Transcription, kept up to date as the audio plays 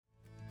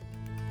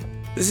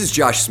This is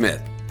Josh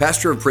Smith,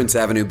 pastor of Prince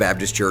Avenue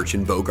Baptist Church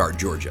in Bogart,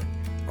 Georgia.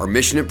 Our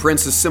mission at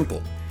Prince is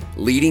simple,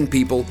 leading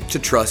people to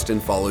trust and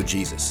follow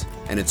Jesus.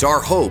 And it's our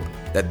hope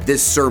that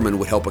this sermon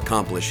would help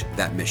accomplish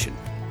that mission.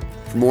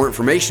 For more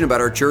information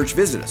about our church,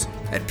 visit us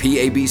at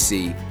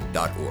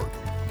pabc.org.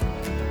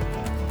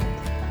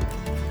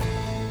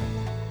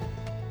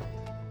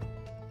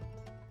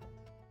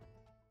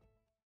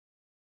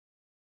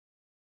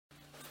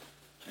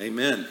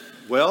 Amen.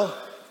 Well,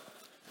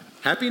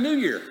 Happy New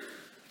Year.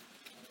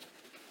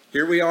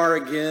 Here we are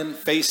again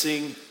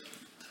facing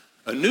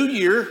a new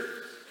year,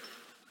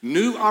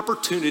 new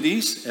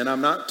opportunities, and I'm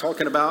not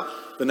talking about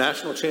the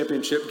national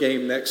championship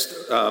game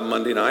next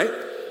Monday night.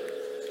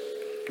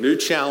 New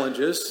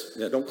challenges.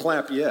 Yeah, don't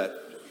clap yet.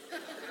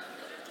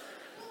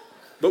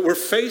 But we're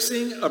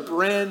facing a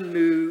brand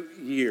new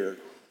year.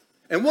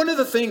 And one of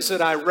the things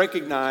that I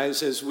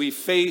recognize as we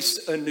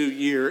face a new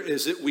year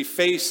is that we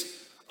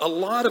face a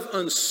lot of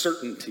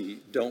uncertainty,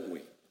 don't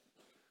we?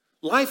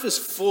 Life is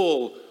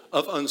full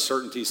of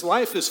uncertainties.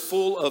 Life is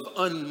full of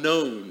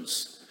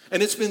unknowns.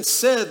 And it's been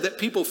said that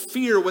people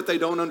fear what they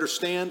don't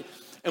understand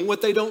and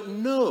what they don't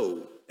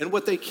know and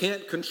what they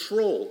can't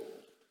control.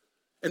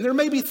 And there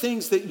may be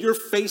things that you're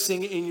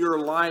facing in your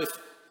life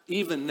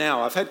even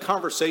now. I've had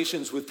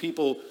conversations with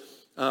people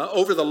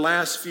over the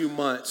last few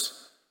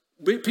months,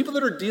 people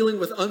that are dealing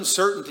with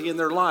uncertainty in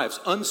their lives,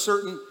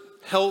 uncertain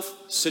health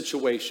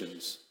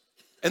situations.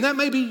 And that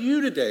may be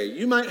you today.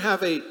 You might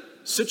have a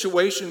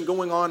situation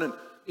going on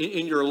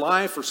in your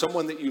life or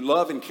someone that you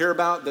love and care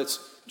about that's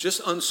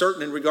just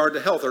uncertain in regard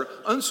to health, or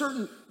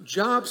uncertain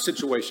job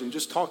situation.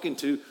 Just talking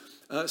to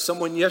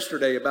someone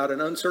yesterday about an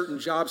uncertain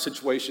job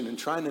situation and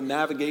trying to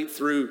navigate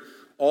through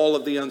all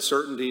of the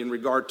uncertainty in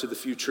regard to the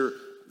future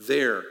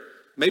there.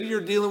 Maybe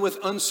you're dealing with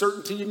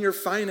uncertainty in your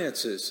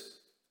finances.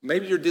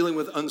 Maybe you're dealing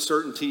with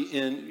uncertainty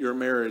in your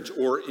marriage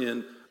or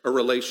in a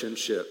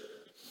relationship.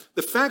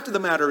 The fact of the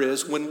matter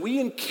is, when we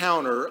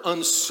encounter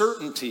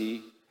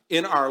uncertainty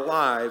in our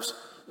lives,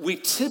 we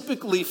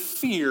typically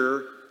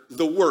fear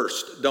the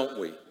worst, don't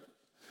we?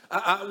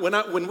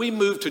 When we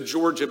moved to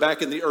Georgia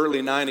back in the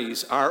early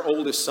 90s, our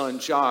oldest son,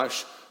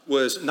 Josh,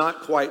 was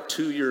not quite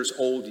 2 years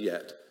old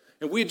yet.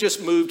 And we had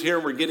just moved here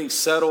and we're getting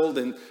settled,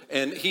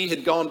 and he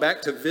had gone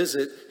back to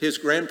visit his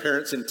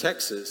grandparents in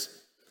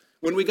Texas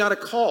when we got a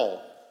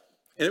call.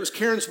 And it was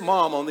Karen's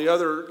mom on the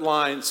other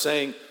line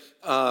saying,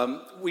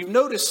 we've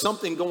noticed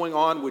something going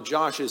on with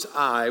Josh's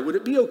eye. Would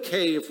it be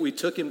okay if we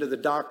took him to the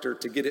doctor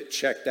to get it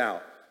checked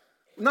out?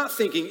 Not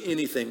thinking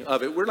anything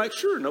of it. We're like,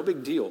 sure, no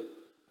big deal.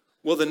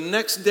 Well, the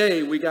next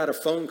day we got a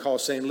phone call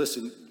saying,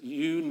 listen,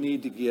 you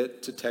need to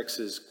get to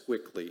Texas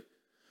quickly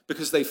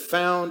because they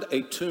found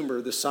a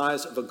tumor the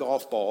size of a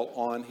golf ball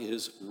on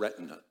his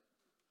retina.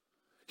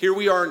 Here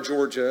we are in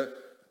Georgia.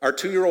 Our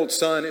 2-year-old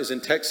son is in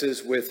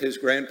Texas with his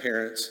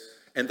grandparents,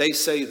 and they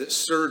say that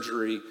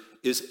surgery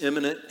is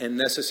imminent and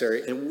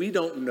necessary, and we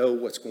don't know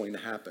what's going to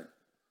happen.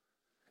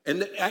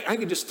 And I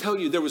can just tell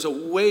you, there was a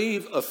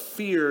wave of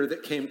fear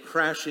that came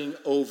crashing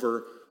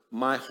over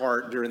my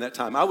heart during that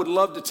time. I would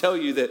love to tell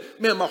you that,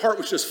 man, my heart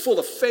was just full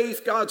of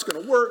faith. God's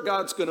going to work.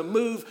 God's going to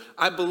move.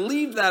 I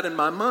believed that in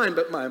my mind,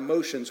 but my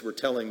emotions were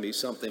telling me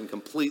something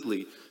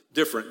completely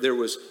different. There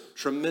was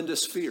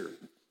tremendous fear.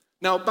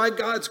 Now, by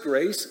God's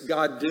grace,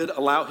 God did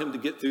allow him to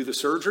get through the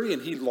surgery,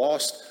 and he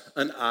lost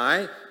an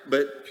eye,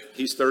 but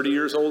he's 30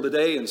 years old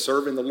today and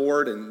serving the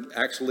Lord and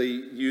actually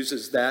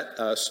uses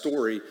that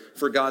story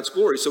for God's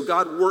glory. So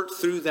God worked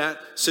through that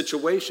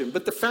situation.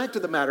 But the fact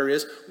of the matter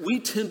is,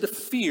 we tend to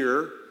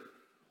fear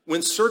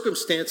when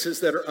circumstances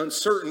that are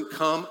uncertain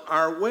come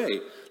our way.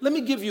 Let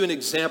me give you an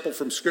example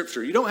from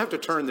Scripture. You don't have to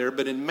turn there,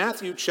 but in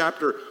Matthew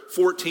chapter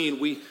 14,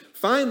 we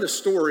find the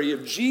story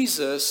of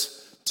Jesus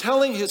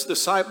telling his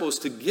disciples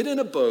to get in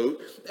a boat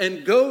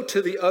and go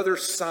to the other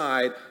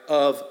side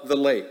of the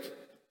lake.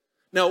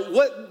 Now,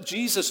 what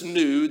Jesus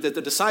knew that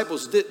the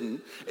disciples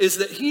didn't is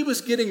that he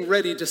was getting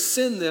ready to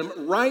send them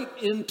right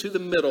into the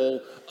middle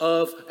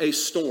of a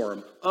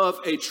storm, of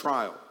a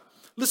trial.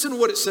 Listen to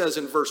what it says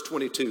in verse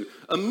 22.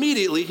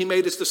 Immediately, he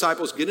made his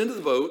disciples get into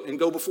the boat and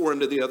go before him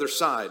to the other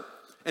side.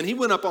 And he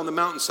went up on the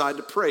mountainside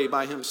to pray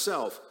by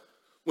himself.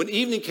 When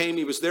evening came,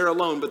 he was there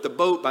alone, but the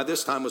boat by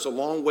this time was a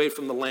long way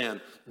from the land,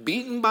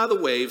 beaten by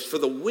the waves, for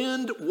the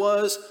wind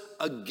was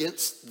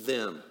against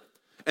them.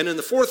 And in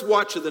the fourth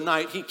watch of the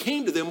night, he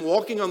came to them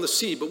walking on the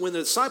sea. But when the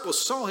disciples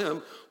saw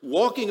him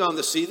walking on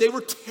the sea, they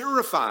were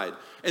terrified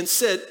and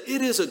said,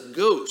 "It is a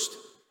ghost."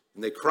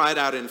 And they cried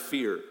out in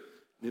fear.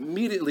 And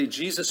immediately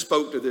Jesus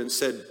spoke to them and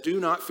said, "Do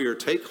not fear,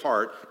 take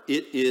heart,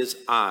 it is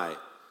I."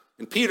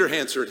 And Peter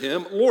answered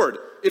him, "Lord,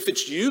 if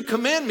it's you,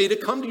 command me to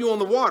come to you on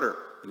the water."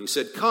 And he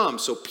said, "Come."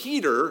 So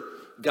Peter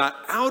got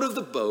out of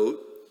the boat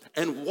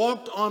and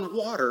walked on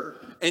water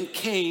and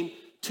came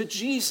to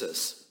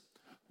Jesus.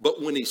 But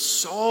when he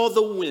saw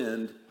the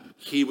wind,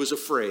 he was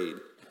afraid.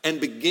 And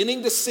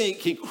beginning to sink,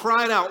 he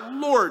cried out,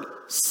 "Lord,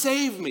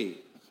 save me."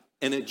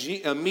 And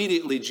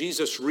immediately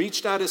Jesus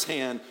reached out his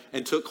hand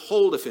and took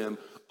hold of him.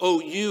 "Oh,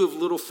 you of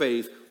little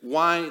faith,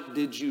 why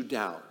did you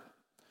doubt?"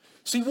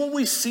 See, what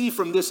we see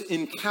from this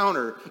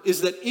encounter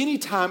is that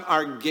anytime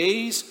our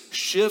gaze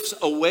shifts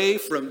away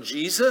from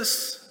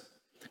Jesus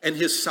and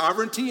his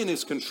sovereignty and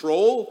his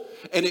control,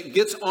 and it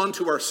gets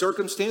onto our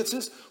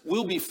circumstances,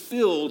 we'll be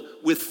filled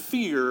with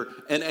fear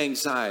and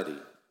anxiety.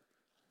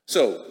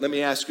 So let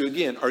me ask you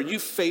again, are you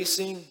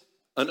facing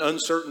an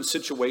uncertain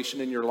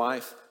situation in your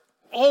life?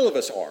 All of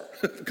us are,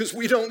 because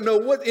we don't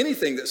know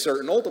anything that's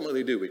certain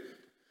ultimately, do we?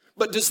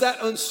 But does that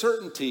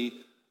uncertainty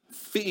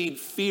feed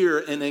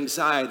fear and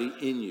anxiety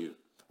in you?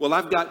 Well,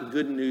 I've got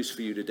good news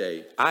for you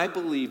today. I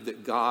believe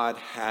that God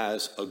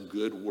has a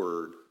good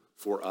word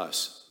for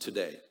us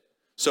today.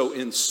 So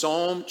in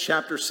Psalm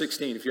chapter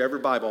 16, if you have your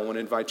Bible, I want to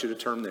invite you to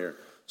turn there.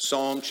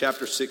 Psalm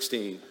chapter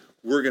 16,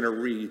 we're going to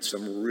read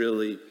some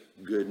really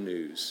good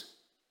news.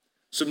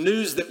 Some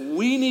news that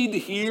we need to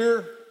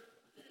hear,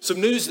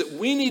 some news that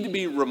we need to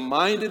be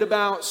reminded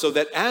about, so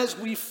that as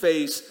we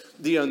face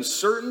the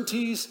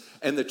uncertainties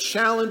and the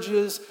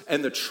challenges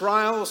and the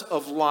trials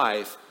of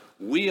life,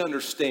 we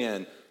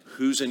understand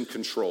who's in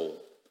control.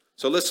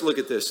 So let's look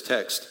at this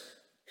text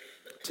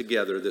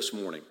together this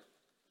morning.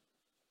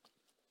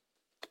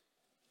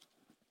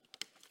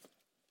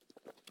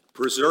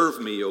 Preserve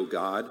me, O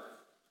God,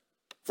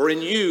 for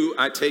in you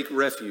I take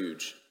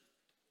refuge.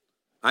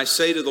 I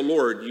say to the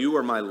Lord, you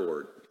are my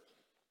Lord.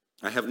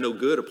 I have no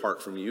good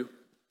apart from you.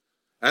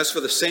 As for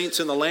the saints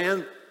in the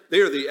land, they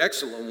are the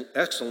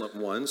excellent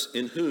ones,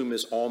 in whom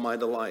is all my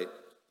delight.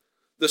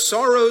 The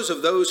sorrows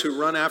of those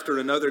who run after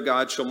another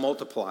god shall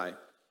multiply.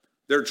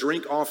 Their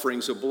drink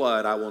offerings of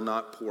blood I will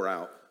not pour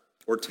out,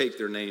 or take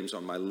their names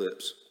on my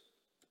lips.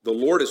 The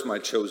Lord is my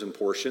chosen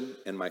portion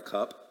and my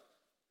cup.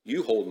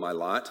 You hold my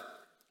lot.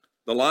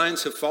 The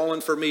lines have fallen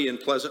for me in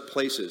pleasant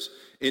places.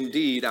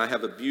 Indeed, I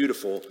have a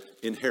beautiful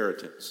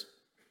inheritance.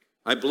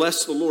 I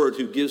bless the Lord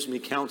who gives me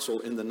counsel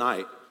in the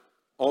night.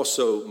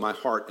 Also, my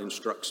heart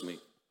instructs me.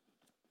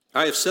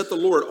 I have set the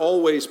Lord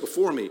always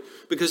before me.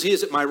 Because he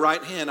is at my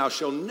right hand, I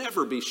shall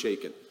never be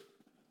shaken.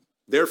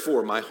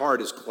 Therefore, my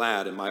heart is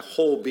glad and my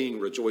whole being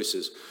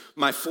rejoices.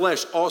 My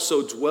flesh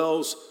also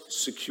dwells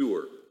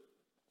secure.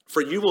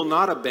 For you will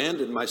not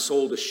abandon my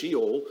soul to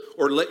Sheol,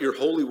 or let your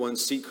Holy One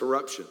see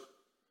corruption.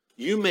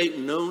 You make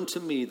known to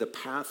me the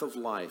path of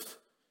life.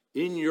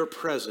 In your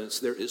presence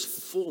there is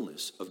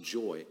fullness of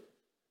joy.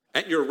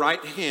 At your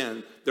right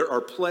hand there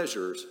are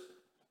pleasures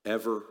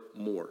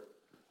evermore.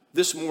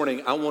 This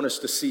morning I want us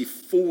to see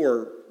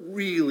 4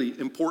 really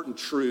important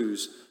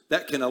truths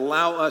that can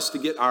allow us to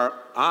get our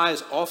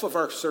eyes off of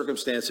our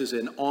circumstances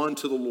and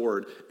onto the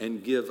Lord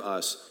and give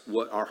us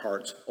what our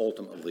hearts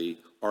ultimately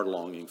are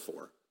longing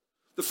for.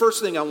 The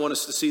first thing I want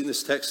us to see in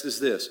this text is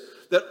this,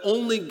 that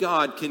only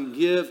God can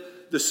give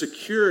the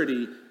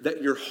security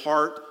that your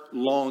heart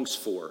longs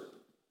for.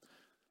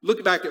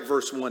 Look back at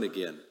verse 1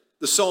 again.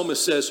 The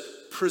psalmist says,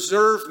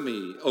 preserve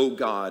me, O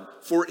God,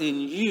 for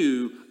in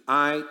you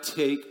I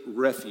take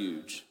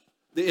refuge.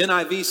 The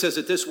NIV says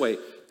it this way,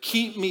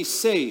 keep me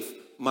safe,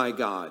 my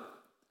God.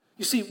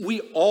 You see,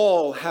 we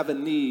all have a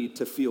need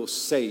to feel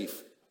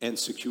safe and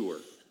secure.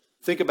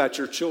 Think about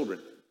your children.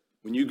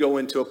 When you go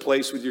into a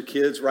place with your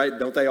kids, right,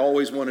 don't they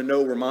always want to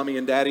know where mommy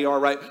and daddy are,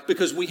 right?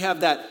 Because we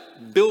have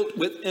that built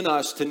within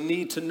us to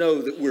need to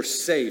know that we're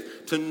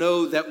safe, to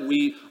know that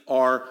we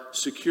are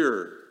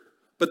secure.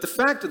 But the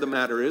fact of the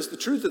matter is, the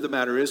truth of the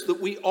matter is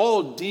that we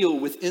all deal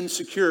with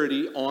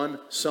insecurity on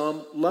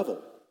some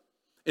level.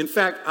 In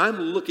fact, I'm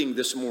looking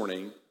this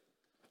morning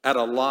at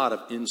a lot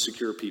of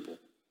insecure people.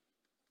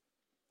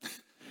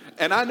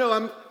 And I know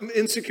I'm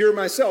insecure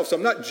myself, so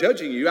I'm not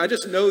judging you. I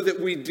just know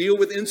that we deal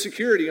with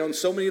insecurity on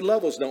so many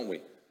levels, don't we?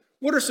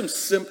 What are some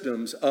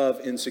symptoms of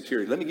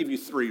insecurity? Let me give you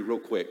 3 real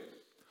quick.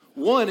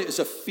 One is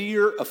a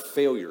fear of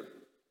failure.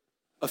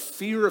 A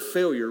fear of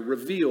failure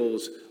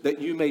reveals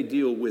that you may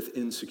deal with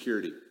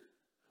insecurity.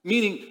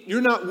 Meaning you're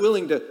not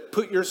willing to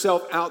put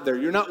yourself out there.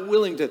 You're not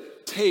willing to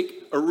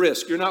take a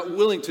risk. You're not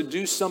willing to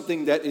do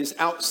something that is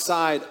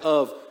outside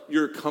of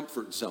your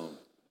comfort zone.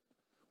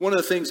 One of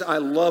the things I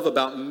love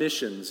about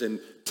missions and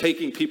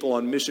taking people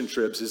on mission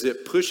trips is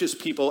it pushes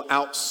people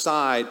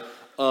outside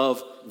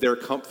of their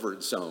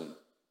comfort zone.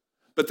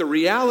 But the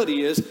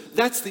reality is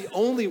that's the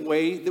only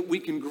way that we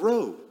can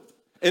grow.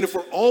 And if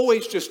we're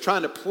always just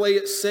trying to play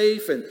it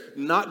safe and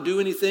not do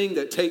anything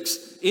that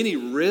takes any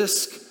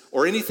risk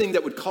or anything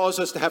that would cause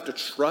us to have to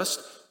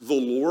trust the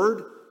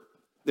Lord,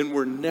 then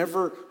we're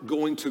never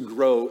going to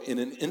grow in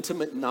an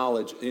intimate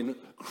knowledge in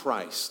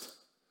Christ.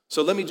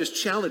 So let me just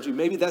challenge you.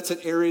 Maybe that's an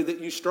area that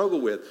you struggle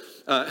with.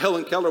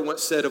 Helen Keller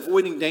once said,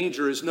 avoiding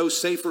danger is no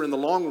safer in the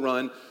long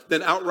run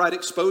than outright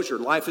exposure.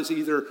 Life is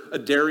either a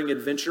daring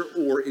adventure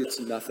or it's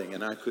nothing.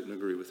 And I couldn't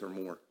agree with her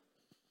more.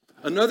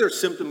 Another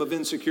symptom of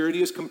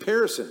insecurity is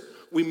comparison.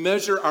 We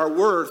measure our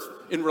worth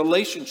in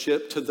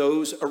relationship to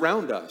those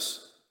around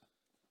us.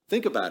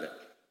 Think about it.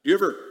 Do you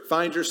ever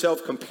find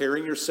yourself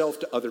comparing yourself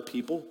to other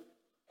people?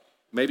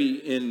 Maybe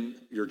in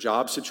your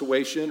job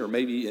situation, or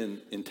maybe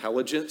in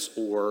intelligence,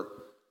 or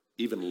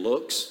even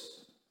looks.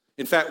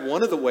 In fact,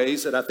 one of the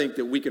ways that I think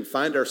that we can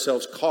find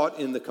ourselves caught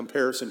in the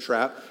comparison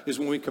trap is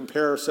when we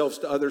compare ourselves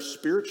to others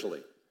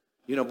spiritually.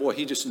 boy,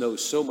 he just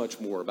knows so much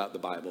more about the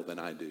Bible than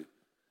I do.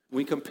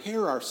 We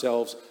compare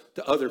ourselves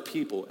to other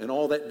people, and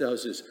all that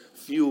does is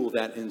fuel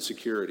that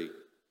insecurity.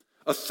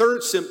 A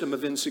third symptom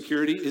of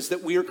insecurity is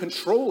that we are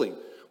controlling.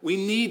 We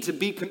need to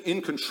be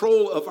in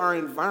control of our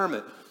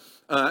environment.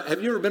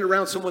 Have you ever been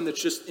around someone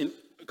that's just a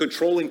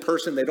controlling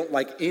person? They don't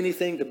like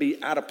anything to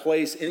be out of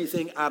place,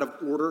 anything out of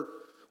order.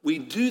 We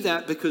do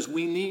that because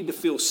we need to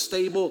feel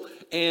stable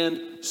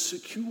and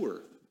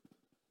secure.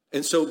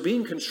 And so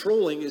being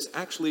controlling is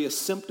actually a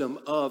symptom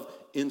of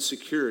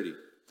insecurity.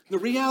 The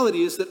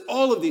reality is that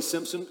all of these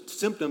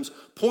symptoms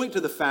point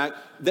to the fact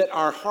that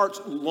our hearts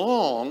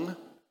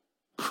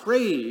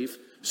crave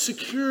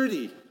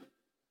security.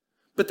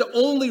 But the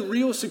only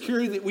real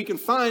security that we can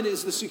find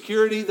is the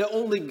security that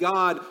only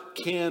God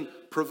can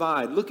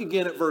provide. Look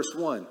again at verse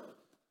 1.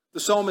 The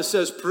psalmist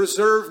says,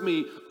 "Preserve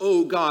me,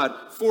 O God,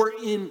 for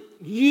in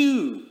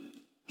you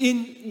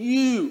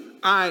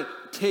I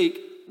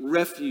take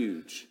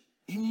refuge."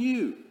 In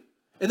you.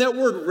 And that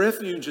word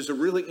refuge is a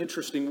really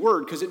interesting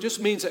word because it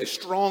just means a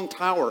strong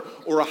tower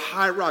or a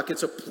high rock.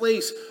 It's a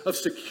place of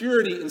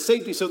security and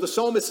safety. So the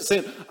psalmist is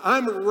saying,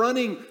 I'm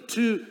running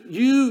to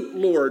you,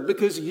 Lord,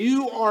 because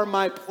you are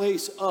my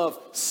place of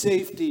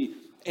safety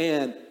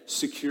and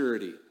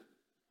security.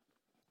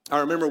 I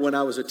remember when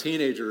I was a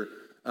teenager,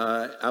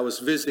 I was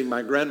visiting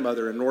my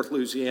grandmother in North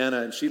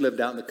Louisiana, and she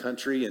lived out in the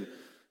country, and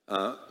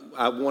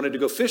I wanted to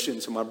go fishing.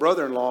 So my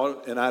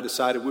brother-in-law and I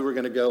decided we were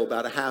going to go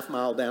about a half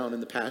mile down in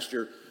the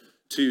pasture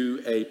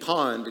to a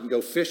pond and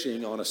go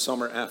fishing on a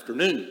summer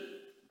afternoon.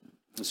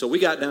 And so we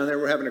got down there,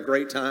 we're having a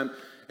great time.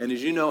 And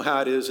as you know how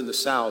it is in the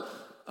South,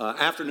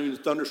 afternoon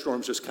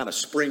thunderstorms just kind of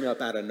spring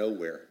up out of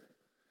nowhere.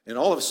 And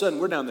all of a sudden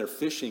we're down there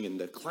fishing and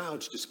the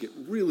clouds just get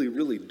really,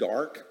 really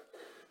dark.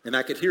 And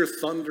I could hear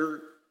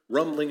thunder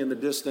rumbling in the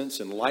distance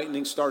and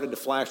lightning started to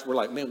flash. We're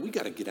like, man, we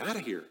got to get out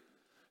of here.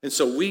 And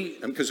so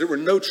because there were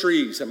no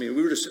trees, we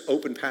were just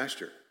open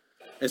pasture.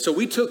 And so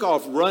we took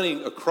off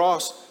running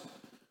across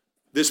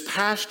this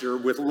pasture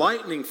with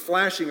lightning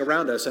flashing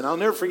around us. And I'll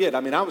never forget,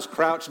 I was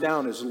crouched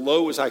down as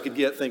low as I could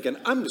get thinking,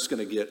 I'm just going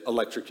to get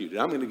electrocuted.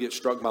 I'm going to get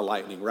struck by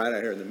lightning right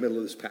out here in the middle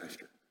of this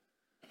pasture.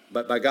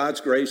 But by God's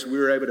grace, we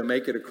were able to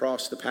make it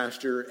across the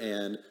pasture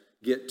and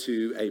get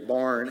to a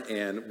barn,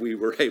 and we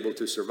were able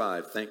to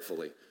survive,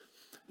 thankfully.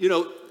 We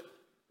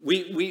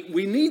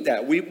need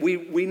that.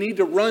 We need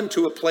to run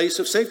to a place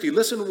of safety.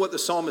 Listen to what the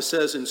psalmist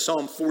says in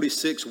Psalm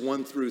 46,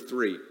 1 through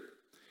 3.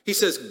 He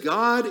says,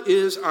 God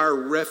is our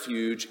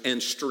refuge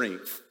and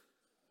strength.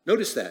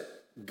 Notice that.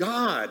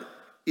 God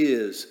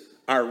is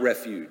our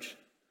refuge.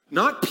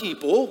 Not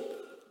people,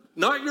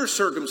 not your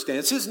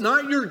circumstances,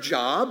 not your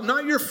job,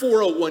 not your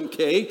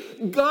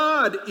 401k.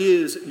 God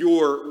is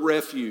your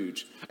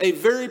refuge, a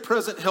very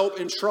present help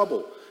in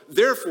trouble.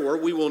 Therefore,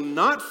 we will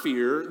not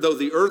fear, though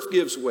the earth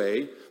gives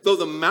way, though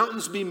the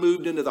mountains be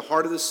moved into the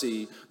heart of the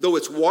sea, though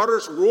its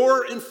waters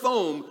roar and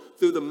foam,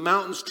 though the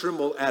mountains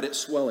tremble at its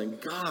swelling.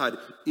 God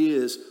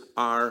is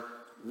our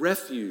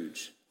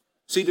refuge.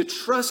 See, to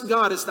trust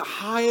God is the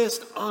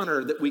highest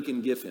honor that we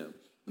can give him.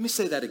 Let me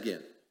say that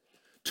again.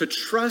 To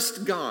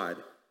trust God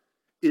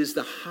is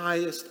the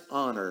highest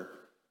honor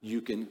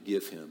you can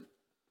give him.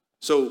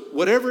 So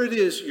whatever it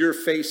is you're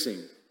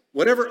facing,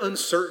 whatever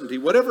uncertainty,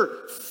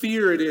 whatever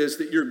fear it is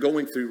that you're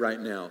going through right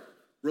now,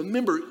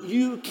 remember,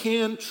 you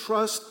can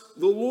trust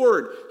the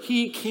Lord.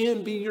 He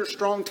can be your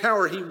strong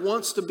tower. He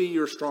wants to be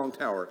your strong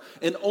tower.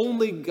 And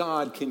only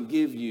God can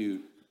give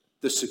you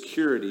the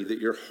security that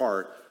your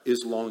heart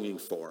is longing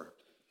for.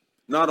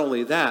 Not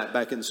only that,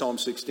 back in Psalm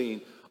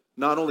 16,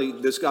 not only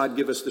does God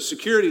give us the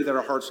security that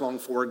our hearts long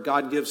for,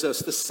 God gives us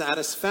the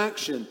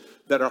satisfaction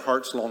that our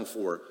hearts long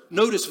for.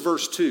 Notice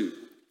verse 2.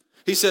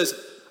 He says,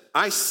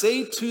 I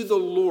say to the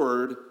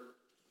Lord,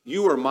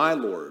 you are my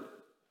Lord,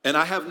 and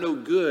I have no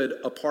good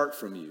apart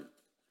from you.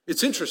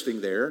 It's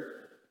interesting there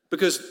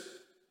because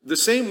the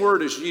same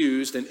word is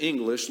used in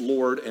English,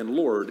 Lord and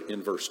Lord,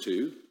 in verse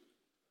 2.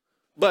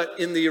 But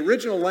in the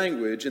original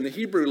language, in the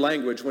Hebrew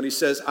language, when he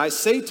says, I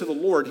say to the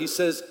Lord, he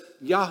says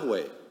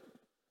Yahweh,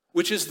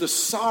 which is the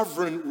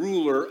sovereign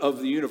ruler of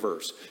the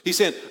universe. He's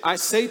saying, I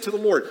say to the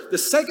Lord. The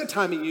second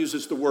time he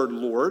uses the word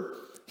Lord,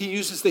 he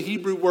uses the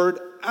Hebrew word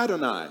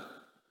Adonai,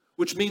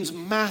 which means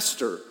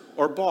master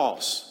or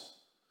boss.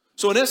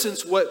 So in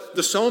essence, what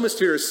the psalmist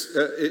here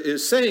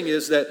is saying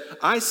is that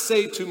I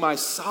say to my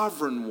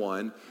sovereign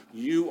one,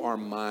 you are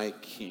my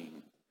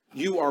king.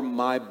 You are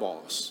my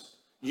boss.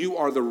 You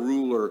are the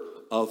ruler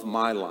of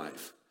my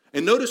life.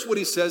 And notice what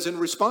he says in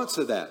response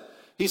to that.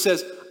 He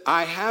says,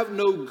 I have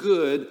no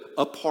good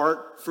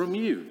apart from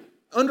you.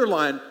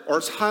 Underline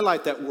or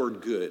highlight that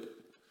word good.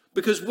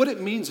 Because what it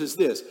means is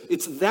this.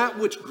 It's that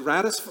which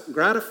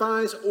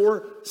gratifies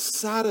or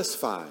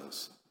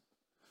satisfies.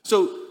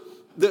 So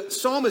the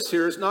psalmist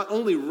here is not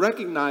only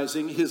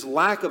recognizing his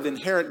lack of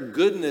inherent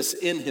goodness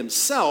in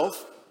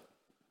himself,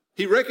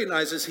 he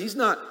recognizes he's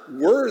not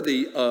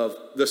worthy of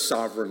the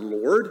sovereign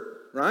Lord,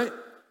 right?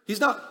 He's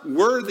not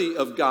worthy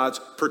of God's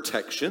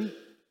protection,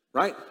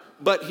 right?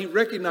 But he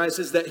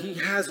recognizes that he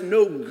has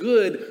no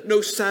good,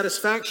 no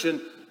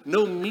satisfaction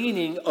no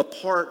meaning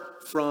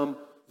apart from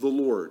the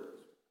Lord.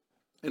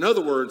 In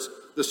other words,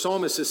 the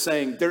psalmist is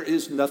saying there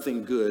is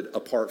nothing good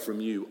apart from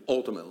you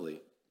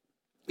ultimately.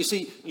 You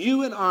see,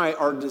 you and I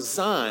are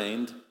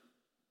designed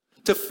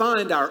to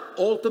find our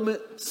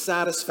ultimate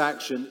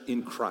satisfaction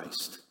in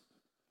Christ.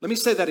 Let me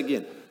say that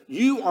again.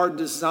 You are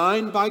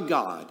designed by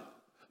God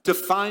to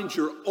find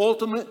your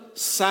ultimate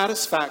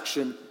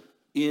satisfaction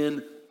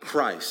in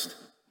Christ.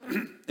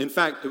 In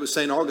fact, it was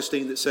St.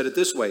 Augustine that said it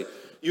this way: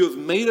 you have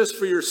made us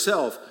for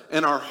yourself,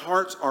 and our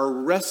hearts are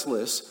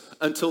restless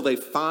until they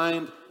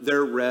find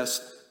their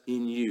rest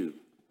in you.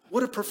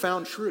 What a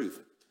profound truth.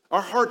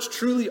 Our hearts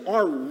truly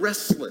are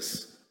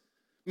restless,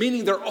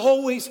 meaning they're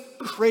always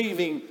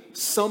craving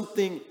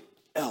something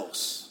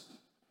else.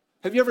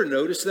 Have you ever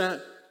noticed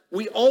that?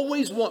 We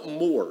always want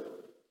more.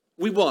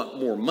 We want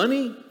more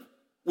money.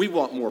 We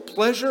want more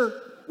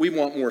pleasure. We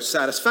want more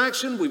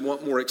satisfaction. We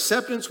want more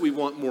acceptance. We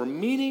want more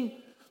meaning.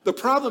 The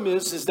problem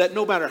is that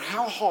no matter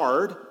how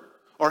hard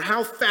or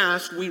how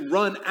fast we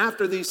run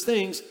after these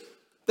things,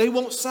 they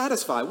won't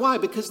satisfy. Why?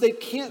 Because they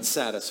can't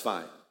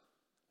satisfy.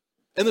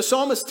 And the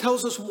psalmist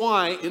tells us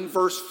why in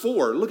verse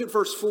 4. Look at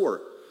verse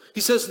 4.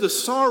 He says, the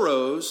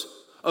sorrows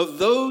of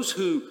those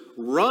who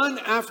run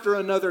after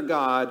another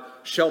god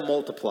shall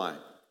multiply.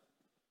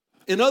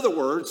 In other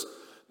words,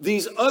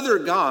 these other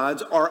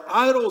gods are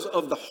idols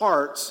of the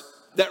hearts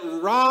that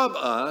rob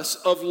us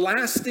of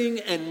lasting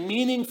and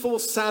meaningful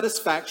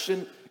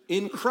satisfaction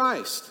in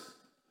Christ.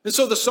 And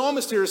so the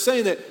psalmist here is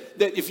saying that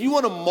if you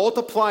want to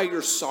multiply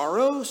your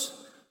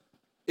sorrows,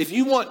 if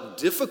you want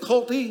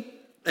difficulty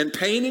and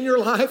pain in your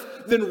life,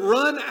 then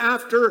run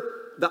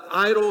after the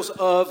idols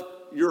of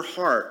your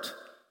heart.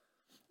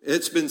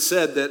 It's been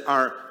said that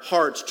our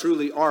hearts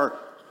truly are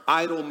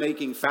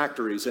idol-making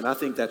factories, and I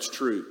think that's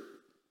true.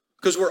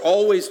 Because we're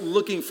always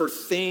looking for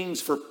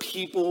things, for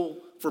people,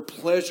 for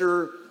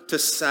pleasure to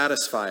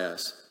satisfy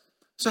us.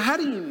 So how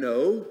do you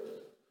know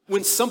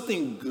when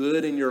something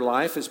good in your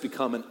life has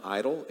become an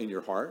idol in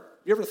your heart?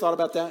 You ever thought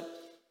about that?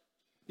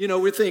 You know,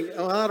 we think,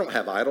 oh, I don't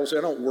have idols.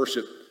 I don't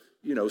worship,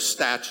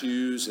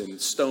 statues and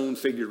stone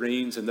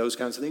figurines and those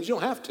kinds of things. You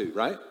don't have to,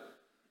 right?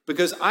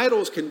 Because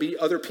idols can be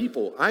other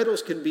people.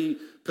 Idols can be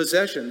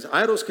possessions.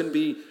 Idols can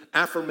be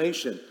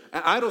affirmation.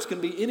 Idols can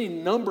be any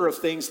number of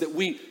things that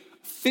we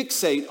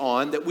fixate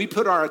on, that we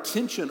put our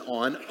attention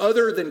on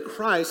other than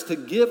Christ to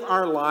give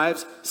our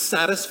lives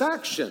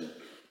satisfaction.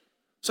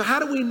 So how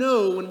do we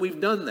know when we've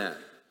done that?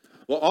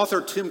 Well,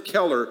 author Tim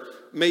Keller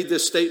made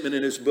this statement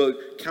in his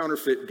book,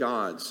 Counterfeit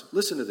Gods.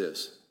 Listen to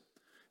this.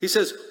 He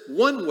says,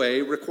 one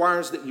way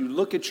requires that you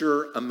look at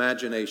your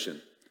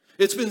imagination.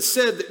 It's been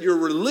said that your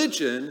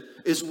religion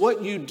is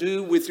what you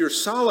do with your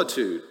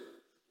solitude.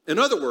 In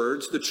other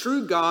words, the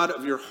true God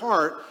of your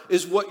heart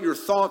is what your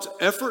thoughts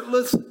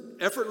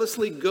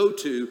effortlessly go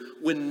to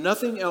when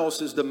nothing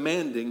else is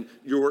demanding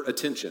your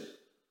attention.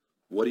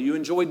 What do you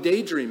enjoy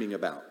daydreaming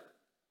about?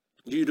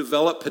 Do you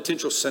develop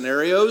potential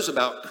scenarios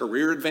about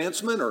career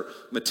advancement or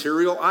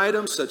material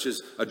items such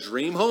as a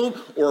dream home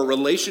or a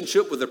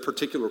relationship with a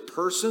particular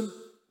person?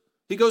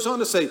 He goes on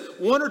to say,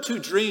 one or two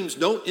dreams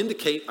don't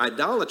indicate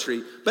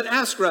idolatry, but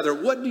ask rather,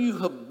 what do you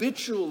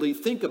habitually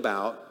think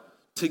about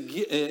to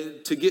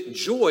get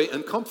joy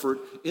and comfort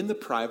in the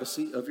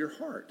privacy of your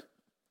heart?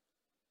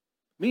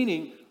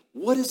 Meaning,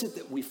 what is it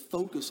that we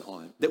focus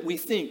on, that we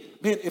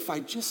think, man, if I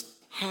just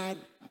had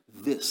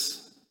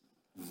this,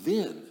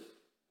 then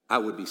I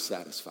would be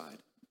satisfied.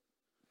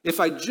 If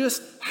I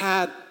just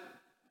had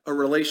a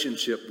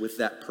relationship with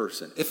that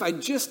person, if I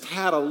just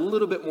had a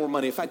little bit more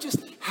money, if I just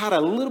had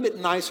a little bit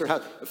nicer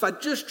house, if I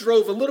just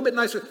drove a little bit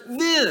nicer,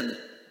 then.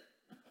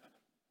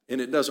 And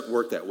it doesn't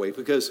work that way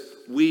because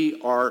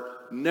we are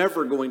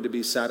never going to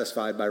be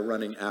satisfied by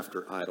running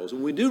after idols.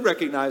 When we do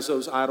recognize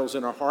those idols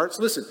in our hearts,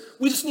 listen,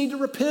 we just need to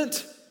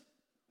repent.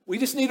 We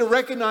just need to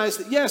recognize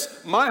that,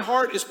 yes, my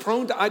heart is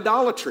prone to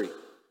idolatry.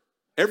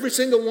 Every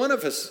single one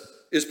of us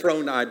is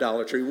prone to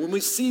idolatry. When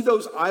we see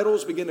those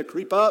idols begin to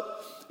creep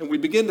up and we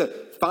begin to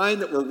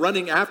find that we're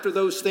running after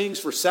those things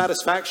for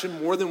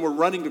satisfaction more than we're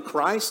running to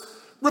Christ,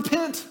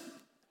 repent.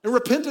 And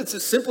repentance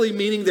is simply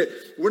meaning that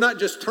we're not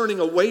just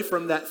turning away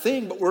from that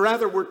thing, but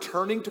we're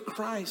turning to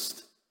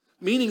Christ.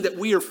 Meaning that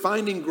we are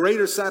finding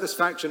greater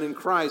satisfaction in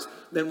Christ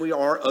than we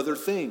are other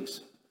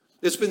things.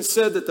 It's been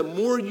said that the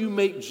more you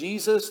make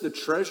Jesus the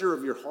treasure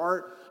of your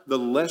heart, the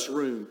less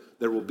room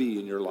there will be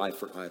in your life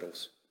for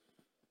idols.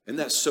 And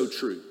that's so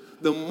true.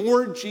 The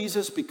more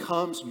Jesus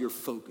becomes your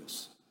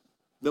focus,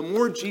 the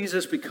more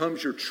Jesus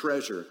becomes your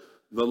treasure,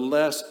 the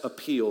less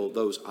appeal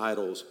those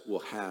idols will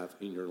have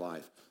in your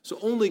life. So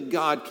only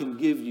God can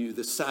give you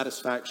the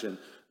satisfaction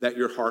that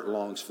your heart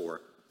longs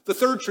for. The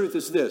third truth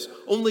is this: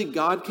 only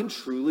God can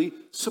truly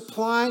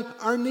supply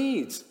our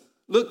needs.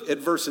 Look at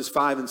verses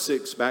 5 and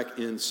 6 back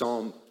in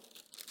Psalm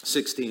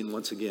 16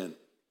 once again.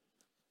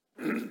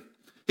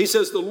 He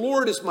says, "The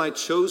Lord is my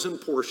chosen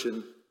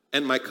portion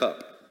and my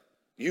cup.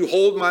 You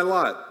hold my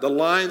lot. The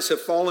lines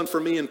have fallen for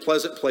me in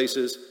pleasant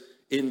places.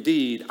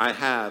 Indeed, I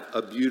have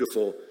a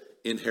beautiful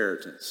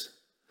inheritance."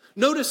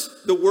 Notice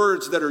the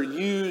words that are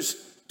used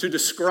to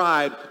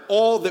describe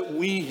all that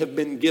we have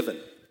been given,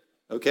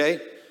 okay?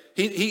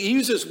 He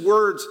uses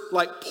words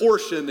like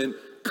portion and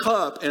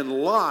cup and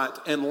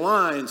lot and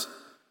lines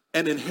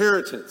and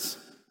inheritance.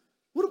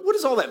 What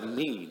does all that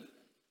mean?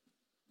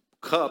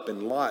 Cup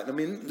and lot. I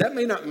mean, that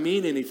may not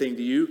mean anything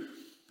to you,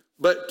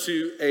 but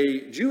to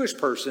a Jewish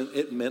person,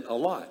 it meant a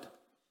lot.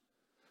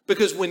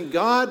 Because when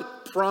God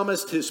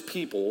promised his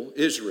people,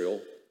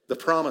 Israel, the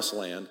promised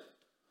land,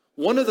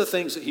 one of the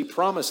things that he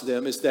promised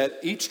them is that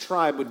each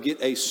tribe would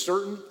get a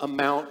certain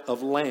amount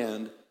of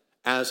land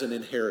as an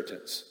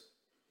inheritance.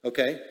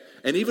 Okay?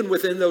 And even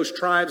within those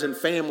tribes and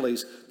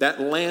families, that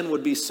land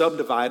would be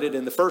subdivided,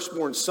 and the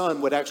firstborn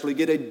son would actually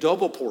get a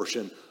double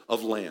portion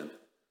of land.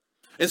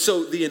 And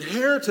so the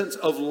inheritance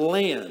of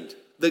land,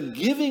 the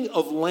giving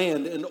of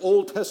land in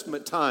Old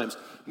Testament times,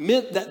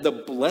 meant that the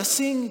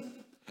blessing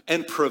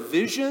and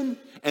provision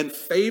and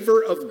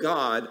favor of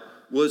God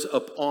was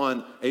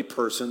upon a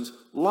person's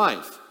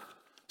life.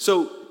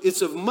 So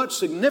it's of much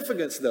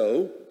significance,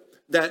 though,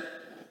 that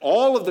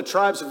all of the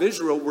tribes of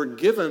Israel were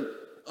given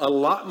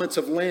allotments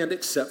of land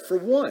except for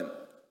one.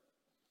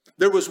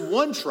 There was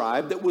one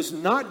tribe that was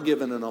not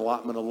given an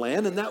allotment of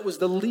land, and that was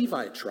the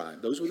Levite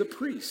tribe. Those were the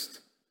priests.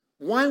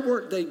 Why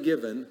weren't they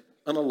given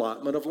an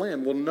allotment of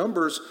land? Well,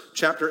 Numbers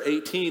chapter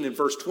 18 and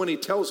verse 20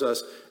 tells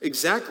us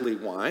exactly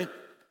why.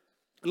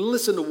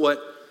 Listen to what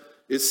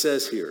it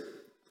says here.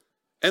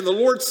 And the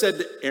Lord said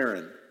to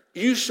Aaron,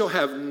 "You shall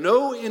have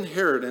no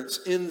inheritance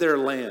in their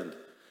land,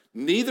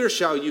 neither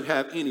shall you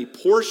have any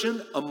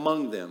portion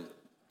among them."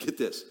 Get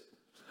this.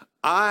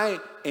 I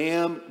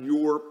am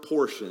your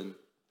portion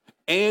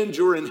and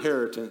your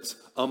inheritance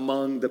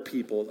among the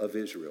people of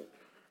Israel.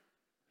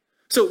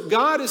 So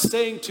God is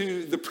saying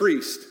to the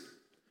priest,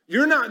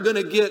 you're not going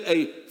to get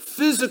a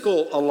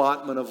physical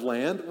allotment of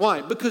land.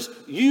 Why? Because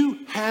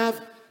you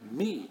have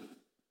me.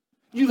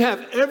 You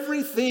have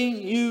everything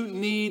you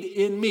need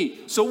in me.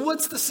 So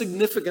what's the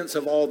significance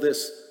of all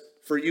this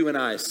for you and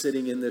I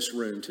sitting in this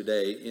room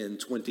today in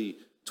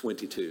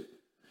 2022?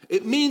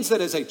 It means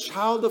that as a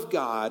child of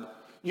God,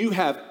 you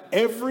have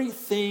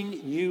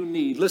everything you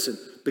need. Listen,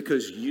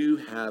 because you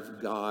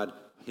have God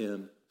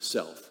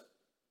himself.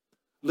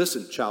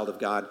 Listen, child of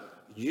God,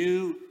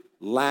 you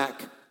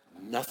lack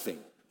nothing.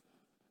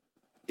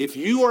 If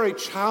you are a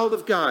child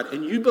of God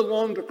and you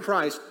belong to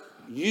Christ,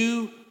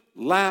 you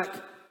lack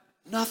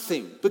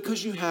nothing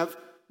because you have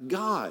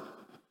God.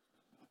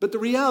 But the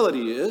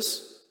reality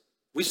is,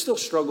 we still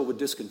struggle with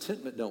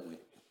discontentment, don't we?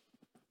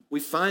 We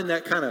find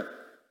that kind of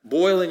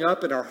boiling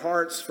up in our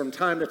hearts from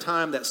time to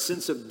time, that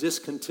sense of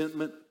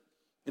discontentment.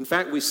 In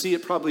fact, we see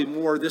it probably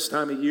more this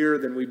time of year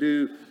than we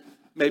do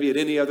maybe at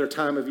any other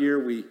time of year.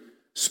 We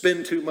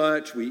spend too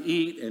much, we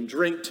eat and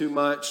drink too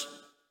much,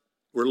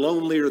 we're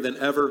lonelier than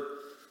ever.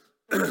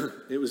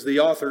 It was the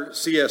author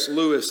C.S.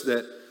 Lewis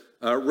that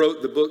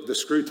wrote the book, The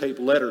Screwtape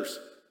Letters.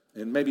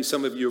 And maybe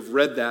some of you have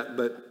read that,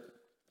 but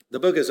the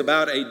book is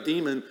about a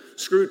demon,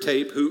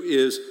 Screwtape, who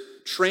is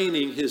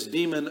training his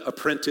demon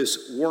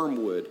apprentice,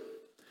 Wormwood.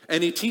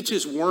 And he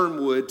teaches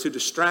Wormwood to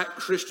distract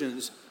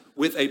Christians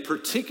with a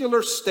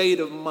particular state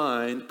of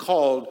mind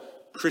called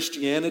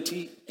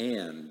Christianity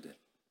and.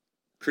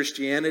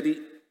 Christianity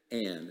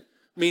and.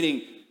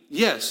 Meaning,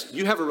 yes,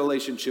 you have a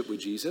relationship with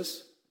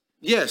Jesus.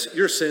 Yes,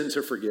 your sins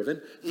are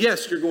forgiven.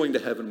 Yes, you're going to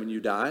heaven when you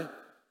die.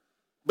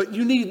 But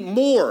you need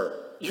more.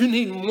 You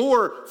need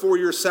more for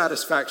your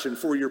satisfaction,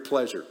 for your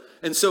pleasure.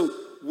 And so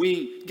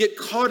we get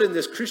caught in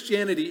this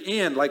Christianity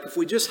and, like if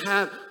we just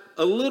have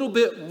a little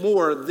bit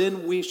more,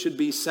 then we should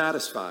be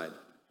satisfied.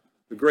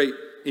 The great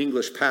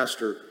English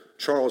pastor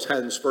Charles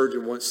Haddon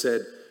Spurgeon once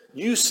said,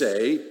 you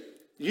say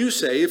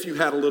if you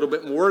had a little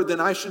bit more, then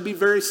I should be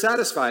very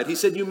satisfied. He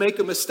said, you make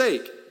a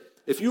mistake.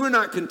 If you are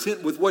not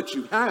content with what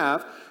you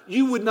have,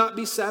 you would not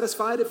be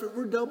satisfied if it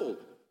were doubled.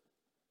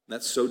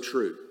 That's so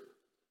true.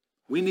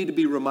 We need to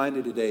be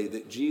reminded today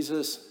that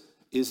Jesus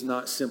is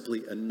not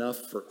simply enough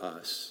for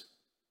us.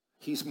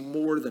 He's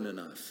more than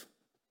enough.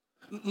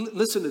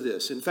 Listen to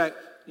this. In fact,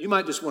 you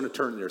might just want to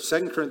turn there.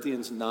 2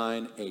 Corinthians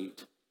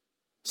 9:8.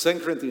 2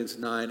 Corinthians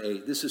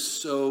 9:8. This is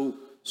so,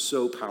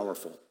 so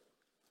powerful.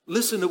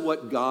 Listen to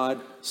what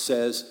God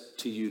says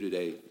to you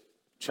today,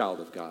 child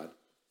of God.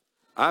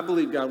 I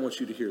believe God wants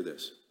you to hear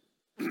this.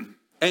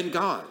 And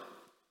God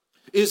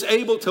is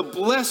able to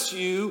bless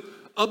you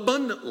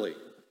abundantly.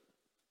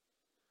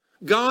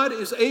 God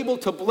is able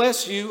to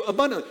bless you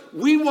abundantly.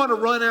 We want to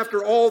run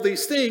after all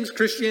these things,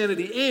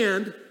 Christianity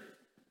and,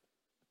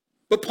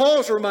 but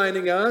Paul's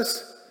reminding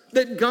us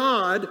that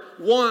God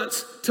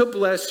wants to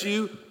bless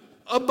you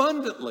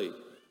abundantly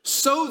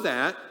so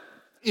that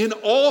in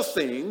all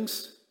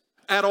things,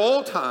 at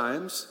all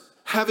times,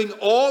 having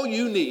all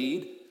you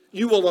need,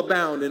 you will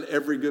abound in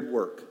every good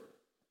work.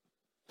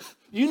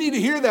 You need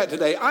to hear that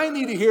today. I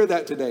need to hear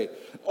that today.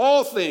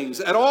 All things,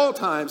 at all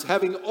times,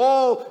 having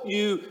all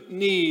you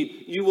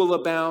need, you will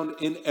abound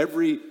in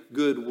every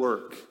good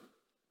work.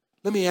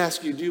 Let me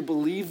ask you, do you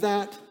believe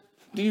that?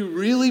 Do you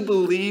really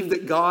believe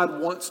that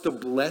God wants to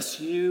bless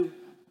you?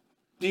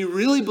 Do you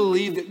really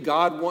believe that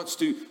God wants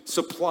to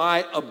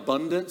supply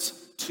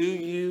abundance to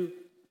you?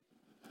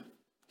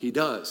 He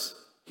does.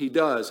 He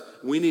does.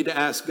 We need to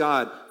ask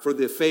God for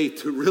the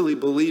faith to really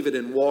believe it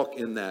and walk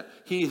in that.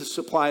 He has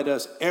supplied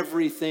us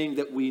everything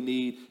that we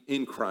need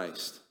in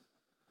Christ.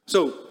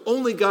 So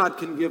only God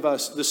can give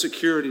us the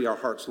security our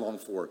hearts long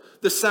for,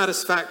 the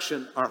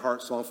satisfaction our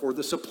hearts long for,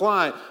 the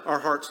supply our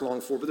hearts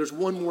long for. But there's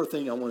one more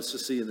thing I want us to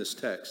see in this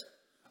text.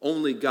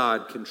 Only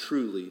God can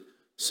truly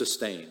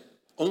sustain.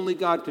 Only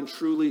God can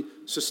truly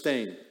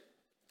sustain.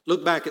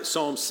 Look back at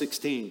Psalm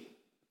 16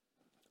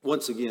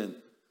 once again,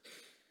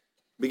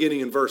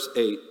 beginning in verse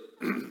 8.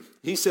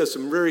 He says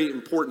some very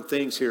important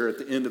things here at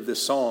the end of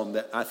this psalm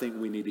that I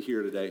think we need to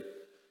hear today.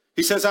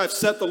 He says, I've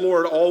set the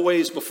Lord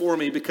always before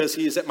me, because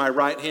he is at my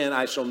right hand,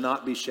 I shall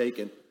not be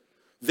shaken.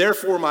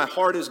 Therefore my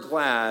heart is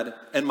glad,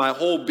 and my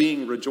whole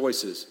being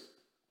rejoices.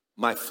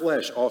 My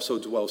flesh also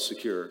dwells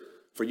secure,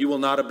 for you will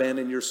not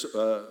abandon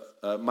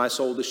my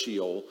soul to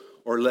Sheol,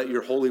 or let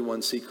your Holy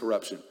One see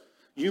corruption.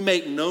 You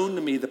make known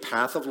to me the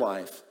path of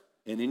life,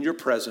 and in your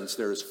presence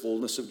there is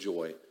fullness of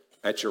joy.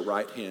 At your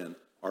right hand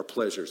are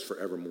pleasures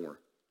forevermore.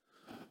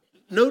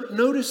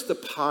 Notice the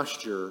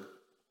posture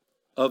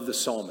of the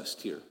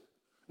psalmist here.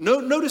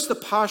 Notice the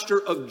posture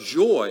of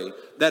joy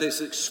that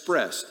is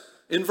expressed.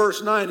 In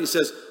verse 9, he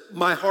says,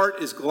 my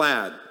heart is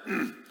glad.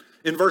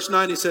 In verse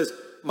 9, he says,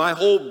 my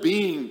whole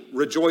being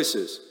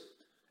rejoices.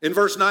 In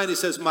verse 9, he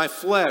says, my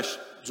flesh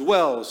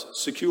dwells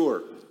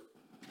secure.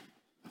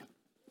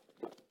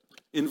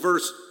 In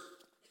verse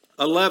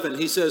 11,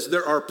 he says,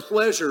 there are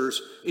pleasures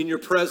in your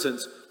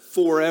presence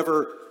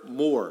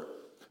forevermore.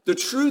 The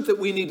truth that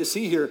we need to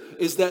see here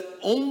is that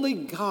only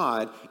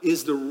God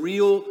is the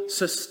real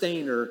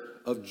sustainer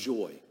of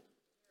joy.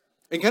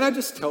 And can I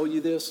just tell you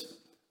this?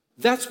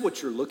 That's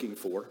what you're looking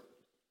for.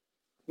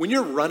 When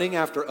you're running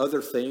after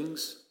other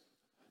things,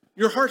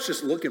 your heart's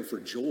just looking for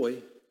joy.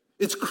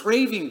 It's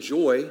craving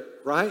joy,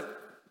 right?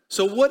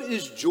 So what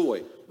is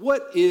joy?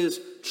 What is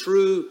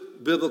true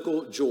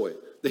biblical joy?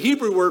 The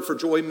Hebrew word for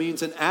joy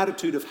means an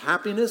attitude of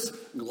happiness,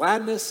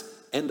 gladness,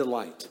 and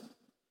delight.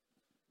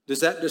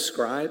 Does that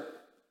describe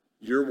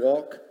your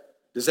walk?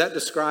 Does that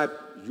describe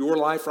your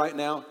life right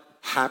now?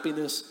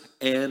 Happiness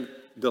and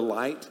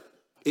delight?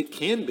 It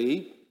can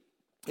be.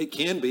 It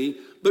can be.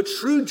 But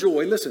true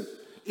joy, listen,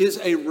 is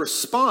a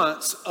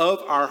response of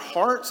our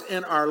hearts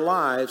and our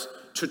lives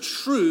to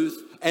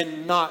truth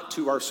and not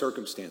to our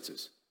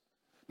circumstances.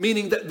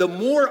 Meaning that the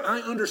more I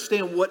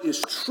understand what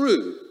is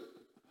true,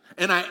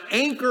 and I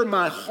anchor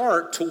my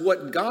heart to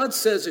what God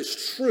says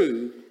is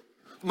true,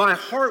 my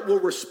heart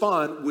will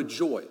respond with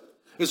joy.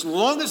 As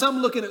long as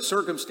I'm looking at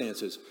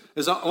circumstances,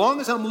 as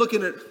long as I'm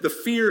looking at the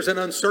fears and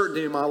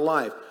uncertainty in my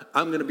life,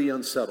 I'm going to be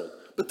unsettled.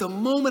 But the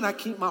moment I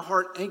keep my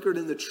heart anchored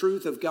in the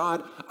truth of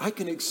God, I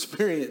can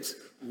experience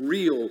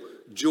real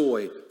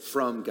joy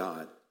from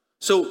God.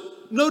 So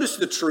notice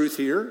the truth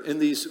here in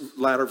these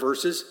latter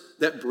verses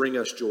that bring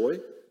us joy.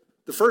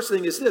 The first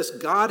thing is this: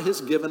 God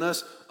has given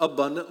us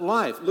abundant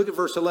life. Look at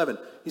verse 11.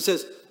 He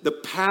says, the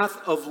path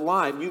of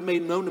life. You've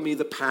made known to me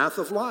the path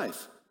of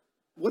life.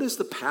 What is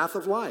the path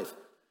of life?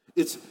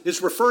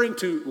 It's referring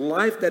to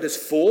life that is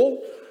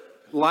full,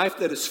 life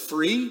that is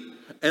free,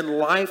 and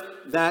life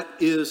that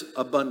is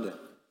abundant.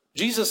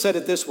 Jesus said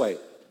it this way: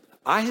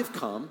 I have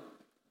come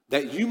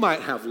that you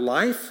might have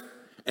life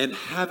and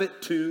have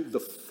it to the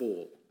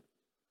full.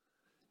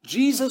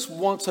 Jesus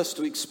wants us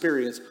to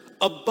experience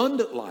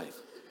abundant life.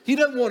 He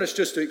doesn't want us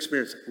just to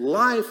experience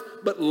life,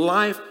 but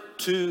life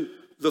to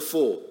the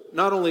full.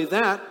 Not only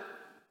that,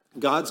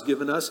 God's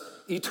given us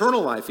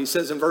eternal life. He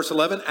says in verse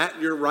 11,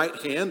 at your right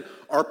hand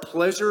are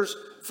pleasures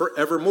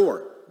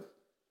forevermore.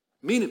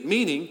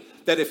 Meaning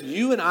that if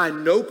you and I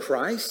know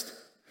Christ,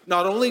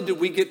 not only do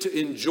we get to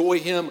enjoy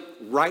him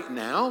right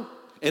now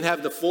and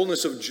have the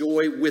fullness of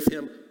joy with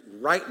him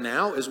right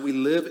now as we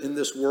live in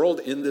this world,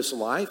 in this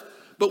life,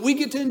 but we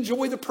get to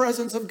enjoy the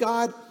presence of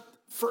God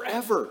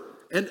forever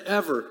and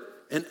ever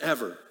and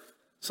ever.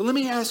 So let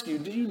me ask you,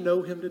 do you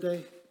know him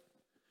today?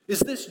 Is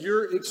this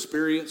your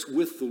experience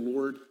with the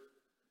Lord?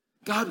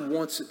 God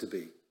wants it to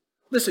be.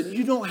 Listen,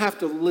 you don't have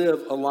to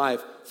live a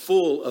life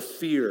full of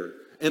fear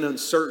and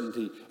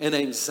uncertainty and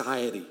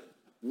anxiety,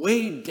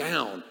 weighed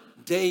down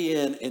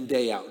day in and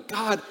day out.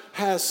 God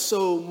has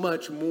so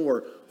much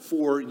more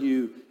for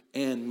you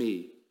and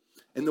me.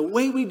 And the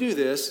way we do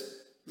this,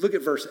 look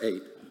at verse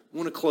 8. I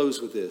want to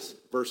close with this,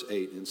 verse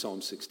 8 in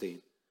Psalm 16.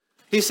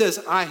 He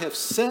says, I have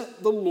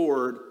set the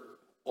Lord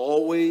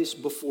always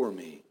before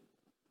me,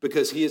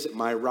 because he is at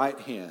my right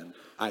hand,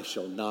 I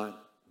shall not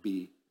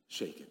be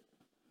shaken.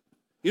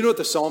 You know what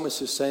the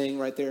psalmist is saying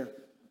right there?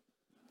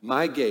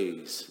 My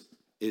gaze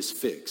is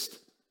fixed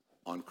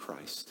on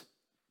Christ.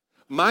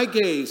 My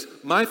gaze,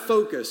 my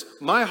focus,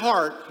 my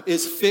heart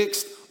is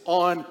fixed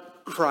on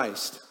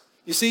Christ.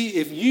 You see,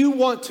 if you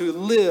want to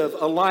live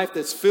a life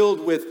that's filled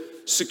with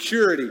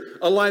security,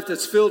 a life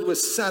that's filled with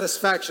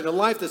satisfaction, a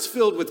life that's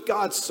filled with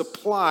God's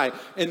supply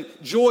and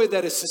joy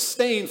that is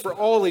sustained for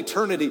all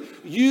eternity,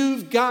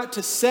 you've got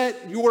to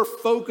set your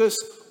focus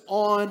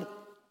on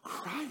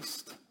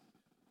Christ.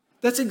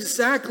 That's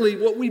exactly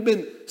what we've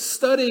been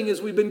studying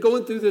as we've been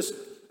going through this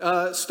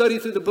study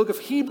through the book of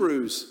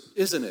Hebrews,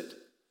 isn't it?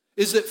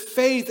 Is that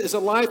faith is a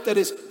life that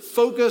is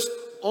focused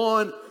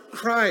on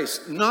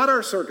Christ, not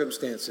our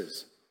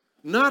circumstances,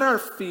 not our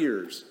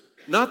fears,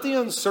 not the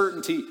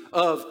uncertainty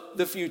of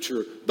the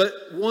future, but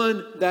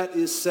one that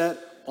is set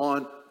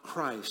on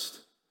Christ.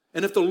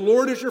 And if the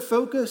Lord is your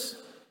focus,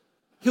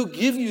 He'll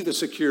give you the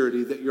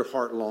security that your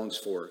heart longs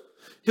for.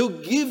 He'll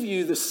give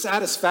you the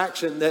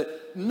satisfaction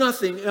that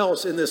nothing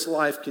else in this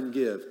life can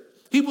give.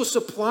 He will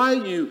supply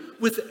you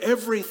with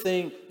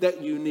everything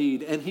that you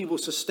need, and He will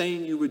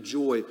sustain you with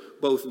joy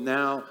both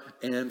now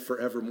and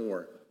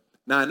forevermore.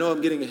 Now, I know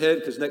I'm getting ahead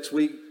because next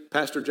week,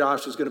 Pastor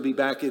Josh is going to be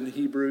back in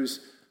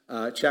Hebrews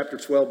chapter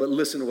 12, but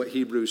listen to what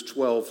Hebrews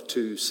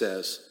 12:2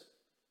 says.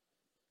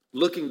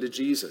 Looking to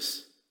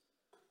Jesus,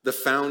 the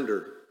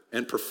founder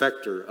and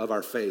perfecter of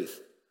our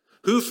faith,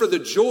 who for the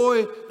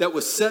joy that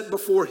was set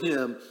before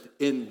Him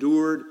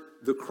endured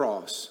the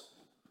cross.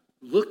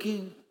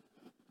 Looking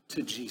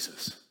to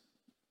Jesus.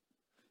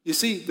 You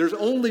see, there's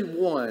only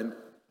one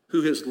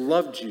who has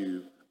loved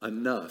you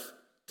enough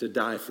to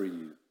die for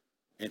you,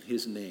 and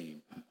His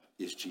name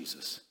is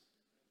Jesus.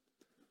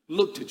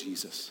 Look to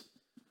Jesus.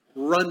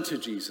 Run to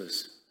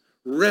Jesus.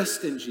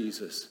 Rest in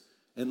Jesus.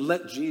 And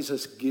let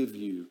Jesus give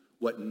you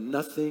what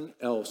nothing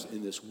else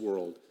in this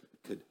world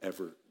could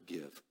ever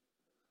give.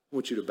 I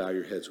want you to bow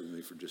your heads with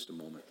me for just a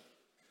moment.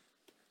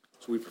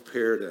 As we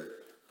prepare to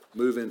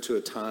move into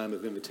a time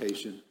of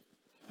invitation.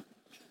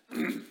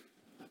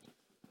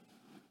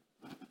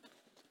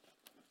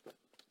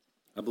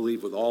 I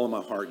believe with all of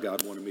my heart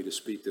God wanted me to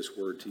speak this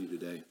word to you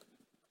today.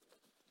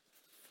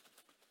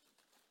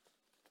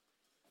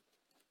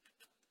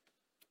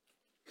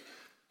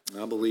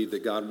 I believe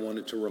that God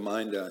wanted to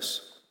remind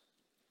us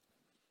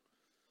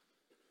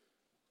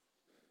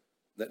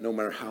that no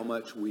matter how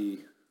much we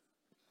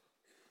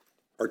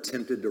are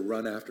tempted to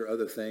run after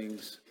other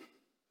things,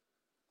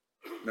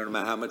 no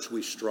matter how much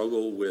we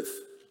struggle with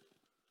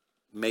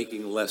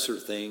making lesser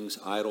things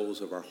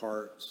idols of our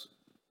hearts,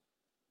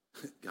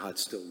 God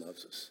still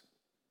loves us.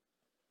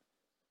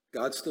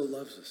 God still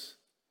loves us.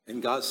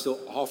 And God still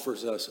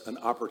offers us an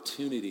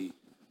opportunity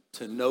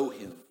to know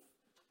Him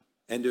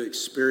and to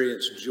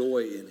experience joy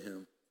in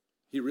Him.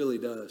 He really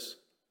does.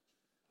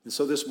 And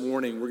so this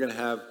morning, we're going to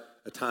have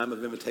a time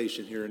of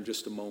invitation here in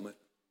just a moment.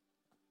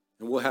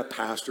 And we'll have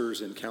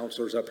pastors and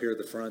counselors up here at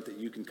the front that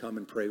you can come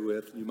and pray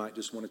with. You might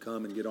just want to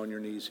come and get on your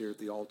knees here at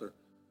the altar.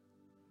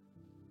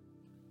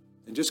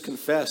 And just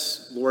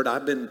confess, Lord,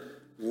 I've been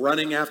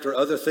running after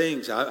other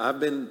things. I've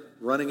been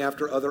running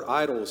after other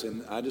idols.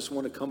 And I just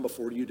want to come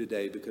before you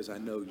today because I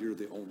know you're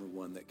the only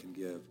one that can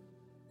give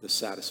the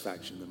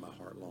satisfaction that my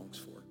heart longs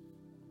for.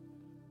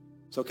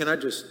 So can I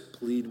just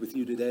plead with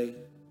you today?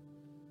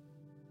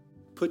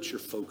 Put your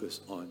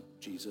focus on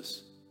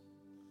Jesus.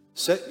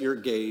 Set your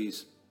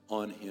gaze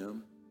on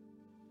Him.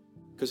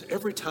 Because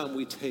every time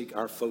we take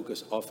our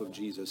focus off of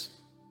Jesus,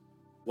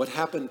 what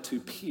happened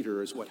to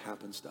Peter is what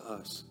happens to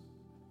us.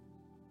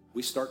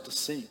 We start to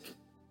sink.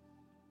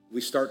 We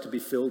start to be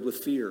filled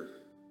with fear.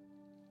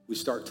 We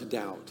start to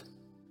doubt.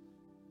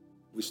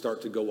 We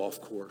start to go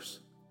off course.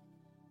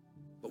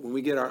 But when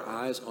we get our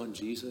eyes on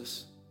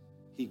Jesus,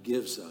 He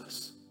gives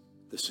us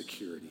the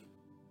security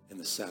and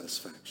the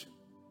satisfaction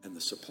and the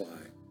supply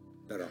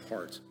that our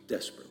hearts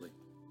desperately,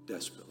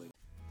 desperately.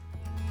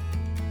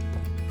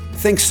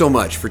 Thanks so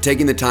much for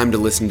taking the time to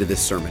listen to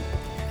this sermon.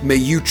 May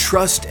you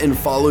trust and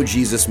follow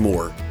Jesus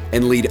more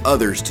and lead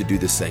others to do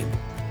the same.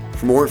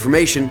 For more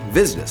information,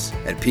 visit us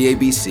at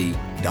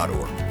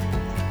pabc.org.